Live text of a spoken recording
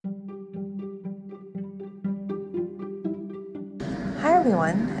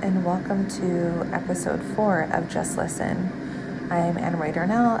everyone, and welcome to episode 4 of Just Listen. I am Anna Marie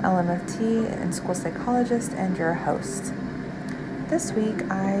Darnell, LMFT and school psychologist, and your host. This week,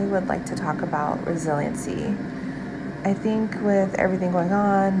 I would like to talk about resiliency. I think with everything going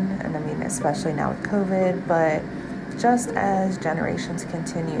on, and I mean especially now with COVID, but just as generations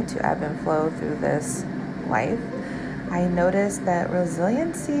continue to ebb and flow through this life, I noticed that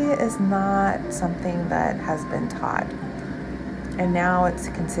resiliency is not something that has been taught. And now it's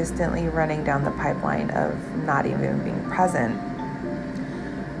consistently running down the pipeline of not even being present.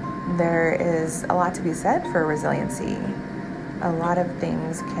 There is a lot to be said for resiliency. A lot of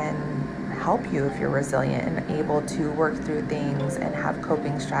things can help you if you're resilient and able to work through things and have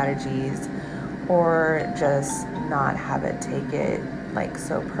coping strategies, or just not have it take it like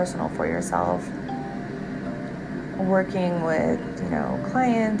so personal for yourself. Working with,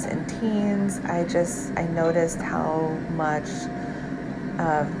 clients and teens, I noticed how much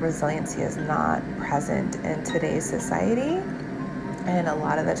of resiliency is not present in today's society. And a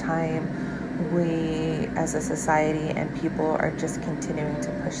lot of the time, we as a society and people are just continuing to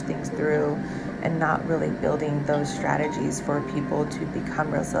push things through and not really building those strategies for people to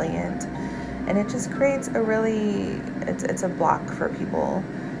become resilient. And it just creates it's a block for people,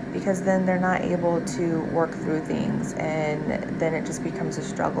 because then they're not able to work through things, and then it just becomes a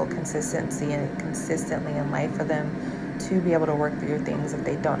struggle consistently in life for them to be able to work through things if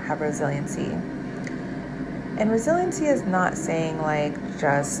they don't have resiliency. And resiliency is not saying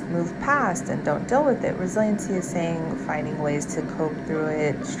just move past and don't deal with it. Resiliency is saying finding ways to cope through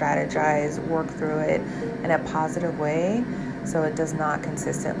it, strategize, work through it in a positive way, so it does not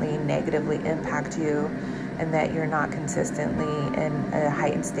consistently negatively impact you, and that you're not consistently in a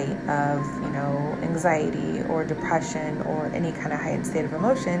heightened state of, anxiety or depression or any kind of heightened state of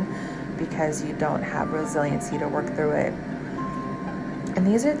emotion, because you don't have resiliency to work through it. And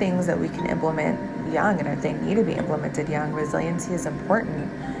these are things that we can implement young, and I think need to be implemented young. Resiliency is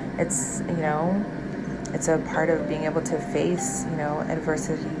important. It's a part of being able to face,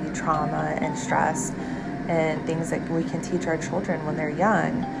 adversity, trauma, and stress, and things that we can teach our children when they're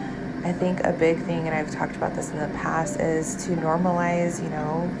young. I think a big thing, and I've talked about this in the past, is to normalize,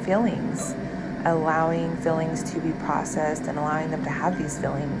 feelings, allowing feelings to be processed and allowing them to have these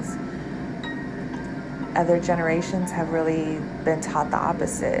feelings. Other generations have really been taught the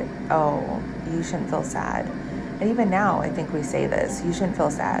opposite. Oh, you shouldn't feel sad. And even now, I think we say this: you shouldn't feel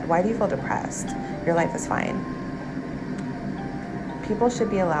sad. Why do you feel depressed? Your life is fine. People should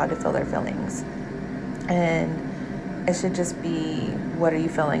be allowed to feel their feelings. And it should just be, what are you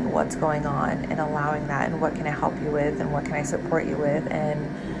feeling? What's going on? And allowing that, and what can I help you with? And what can I support you with? And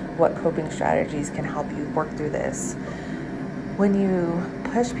what coping strategies can help you work through this? When you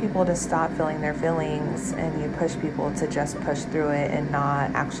push people to stop feeling their feelings, and you push people to just push through it and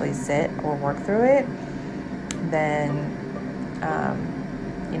not actually sit or work through it, then,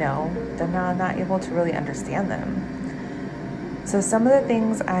 they're not able to really understand them. So some of the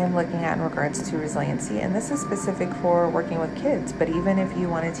things I'm looking at in regards to resiliency, and this is specific for working with kids, but even if you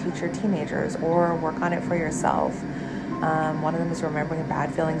want to teach your teenagers or work on it for yourself, one of them is remembering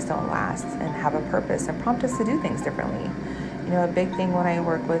bad feelings don't last and have a purpose and prompt us to do things differently. A big thing when I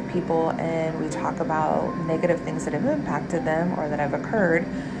work with people and we talk about negative things that have impacted them or that have occurred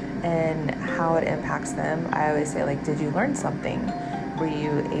and how it impacts them, I always say, did you learn something? Were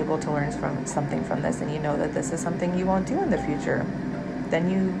you able to learn something from this, and you know that this is something you won't do in the future? Then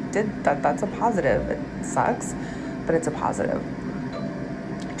you did that. That's a positive. It sucks, but it's a positive.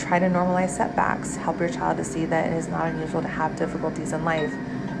 Try to normalize setbacks. Help your child to see that it is not unusual to have difficulties in life.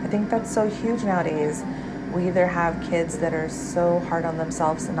 I think that's so huge nowadays. We either have kids that are so hard on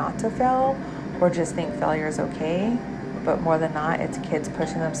themselves not to fail, or just think failure is okay. But more than not, it's kids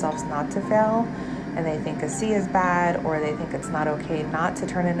pushing themselves not to fail, and they think a C is bad, or they think it's not okay not to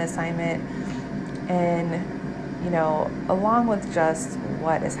turn in an assignment. And, along with just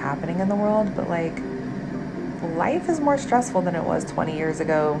what is happening in the world, but life is more stressful than it was 20 years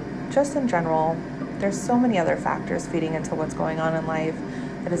ago, just in general. There's so many other factors feeding into what's going on in life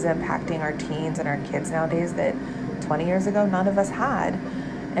that is impacting our teens and our kids nowadays that 20 years ago none of us had.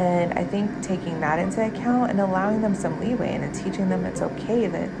 And I think taking that into account and allowing them some leeway and teaching them it's okay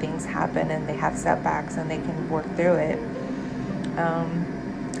that things happen and they have setbacks and they can work through it.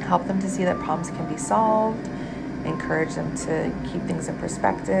 Help them to see that problems can be solved. Encourage them to keep things in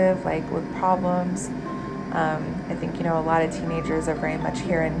perspective, with problems. I think, a lot of teenagers are very much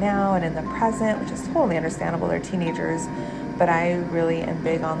here and now and in the present, which is totally understandable. They're teenagers. But I really am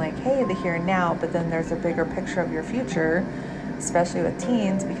big on hey, the here and now, but then there's a bigger picture of your future, especially with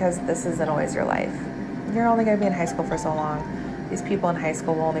teens, because this isn't always your life. You're only going to be in high school for so long. these people in high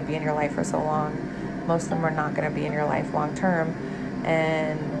school will only be in your life for so long. Most of them are not going to be in your life long term,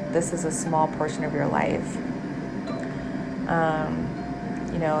 and this is a small portion of your life.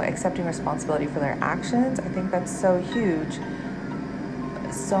 Accepting responsibility for their actions, I think that's so huge.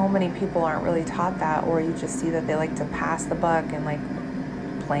 So many people aren't really taught that, or you just see that they like to pass the buck and like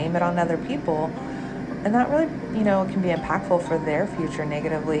blame it on other people. And that really, can be impactful for their future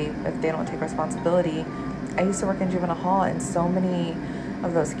negatively if they don't take responsibility. I used to work in juvenile hall, and so many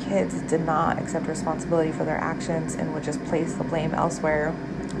of those kids did not accept responsibility for their actions and would just place the blame elsewhere,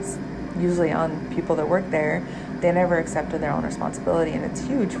 usually on people that work there. They never accepted their own responsibility, and it's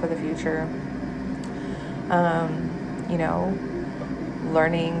huge for the future.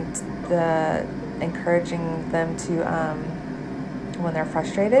 Encouraging them to, when they're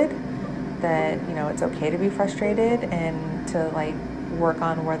frustrated, that, it's okay to be frustrated, and to like work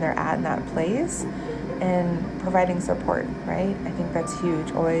on where they're at in that place, and providing support, right? I think that's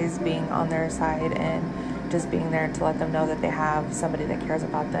huge. Always being on their side and just being there to let them know that they have somebody that cares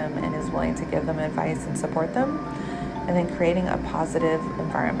about them and is willing to give them advice and support them. And then creating a positive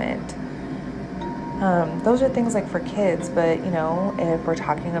environment. Those are things like for kids, but if we're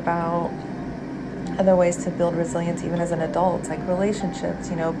talking about other ways to build resilience even as an adult, like relationships,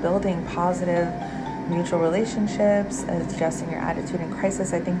 building positive mutual relationships, adjusting your attitude in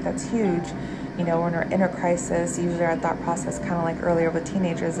crisis, I think that's huge. When we're in a crisis, usually our thought process, kind of like earlier with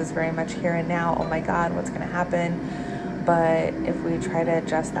teenagers, is very much here and now. Oh my God, what's going to happen? But if we try to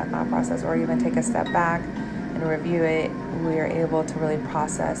adjust that thought process, or even take a step back and review it, we are able to really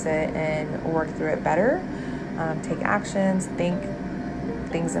process it and work through it better. Take actions, think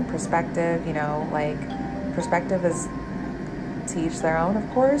things in perspective. Perspective is to each their own, of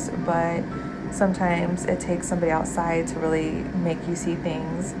course, but sometimes it takes somebody outside to really make you see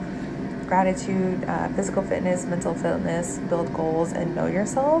things. Gratitude, physical fitness, mental fitness, build goals, and know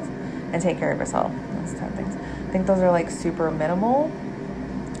yourself, and take care of yourself. Those 10 things. I think those are like super minimal,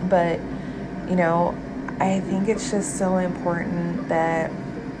 but I think it's just so important that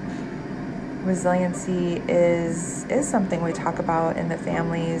resiliency is something we talk about in the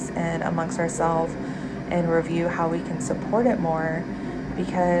families and amongst ourselves, and review how we can support it more,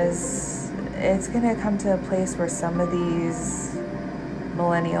 because it's going to come to a place where some of these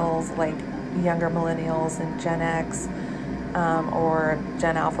millennials, like younger millennials and Gen X, or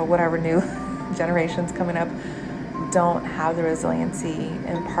Gen Alpha, whatever new generations coming up, don't have the resiliency.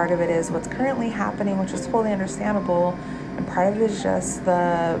 And part of it is what's currently happening, which is totally understandable, and part of it is just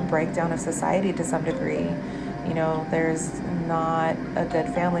the breakdown of society to some degree. There's not a good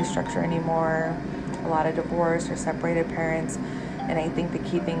family structure anymore, a lot of divorce or separated parents, and I think the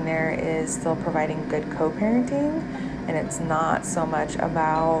key thing there is still providing good co-parenting. And it's not so much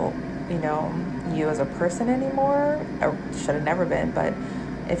about, you as a person anymore, or should have never been, but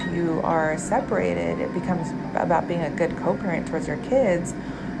if you are separated, it becomes about being a good co-parent towards your kids.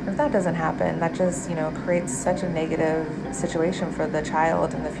 If that doesn't happen, that just, creates such a negative situation for the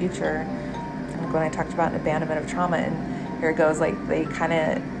child in the future. Like when I talked about an abandonment of trauma, and here it goes, like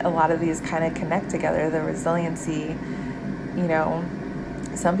a lot of these kind of connect together, the resiliency,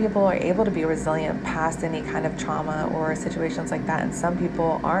 some people are able to be resilient past any kind of trauma or situations like that, and some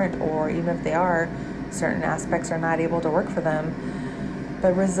people aren't, or even if they are, certain aspects are not able to work for them.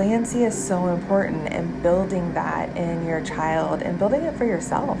 But resiliency is so important, and building that in your child and building it for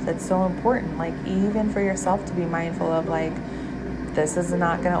yourself. It's so important, like even for yourself, to be mindful of like, this is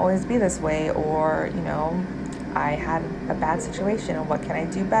not going to always be this way, or, I had a bad situation, and what can I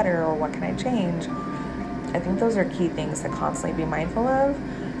do better, or what can I change? I think those are key things to constantly be mindful of,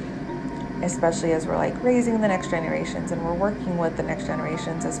 especially as we're like raising the next generations and we're working with the next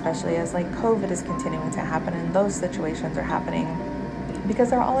generations, especially as like COVID is continuing to happen and those situations are happening, because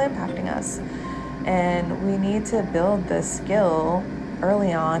they're all impacting us. And we need to build this skill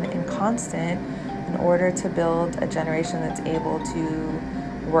early on and constant in order to build a generation that's able to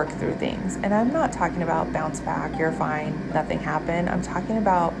work through things. And I'm not talking about bounce back, you're fine, nothing happened. I'm talking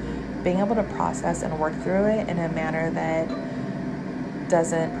about being able to process and work through it in a manner that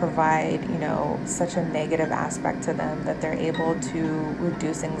doesn't provide, such a negative aspect to them, that they're able to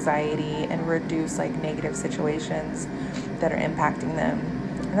reduce anxiety and reduce like negative situations that are impacting them.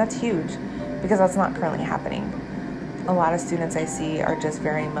 And that's huge, because that's not currently happening. A lot of students I see are just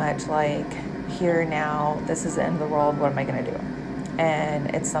very much like, here now, this is the end of the world, what am I going to do?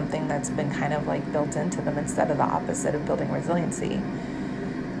 And it's something that's been kind of like built into them instead of the opposite of building resiliency.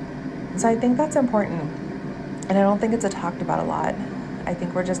 So I think that's important. And I don't think it's talked about a lot. I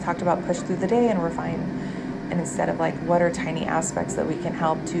think we're just talked about push through the day and we're fine. And instead of like, what are tiny aspects that we can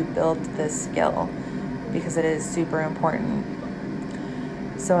help to build this skill? Because it is super important.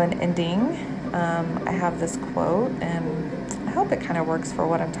 So in ending, I have this quote, and I hope it kind of works for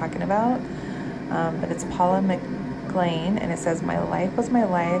what I'm talking about. But it's Paula McLean, and it says, "My life was my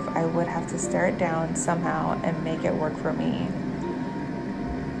life. I would have to stare it down somehow and make it work for me."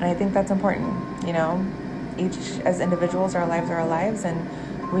 And I think that's important. You know, each as individuals, our lives are our lives, and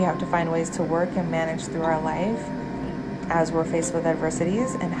we have to find ways to work and manage through our life as we're faced with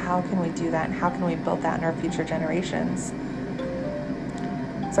adversities. And how can we do that? And how can we build that in our future generations?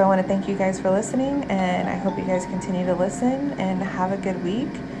 So I want to thank you guys for listening, and I hope you guys continue to listen and have a good week.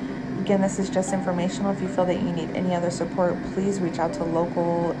 Again, this is just informational. If you feel that you need any other support, please reach out to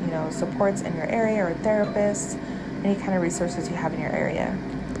local, supports in your area or therapists, any kind of resources you have in your area.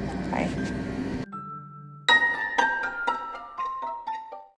 Bye.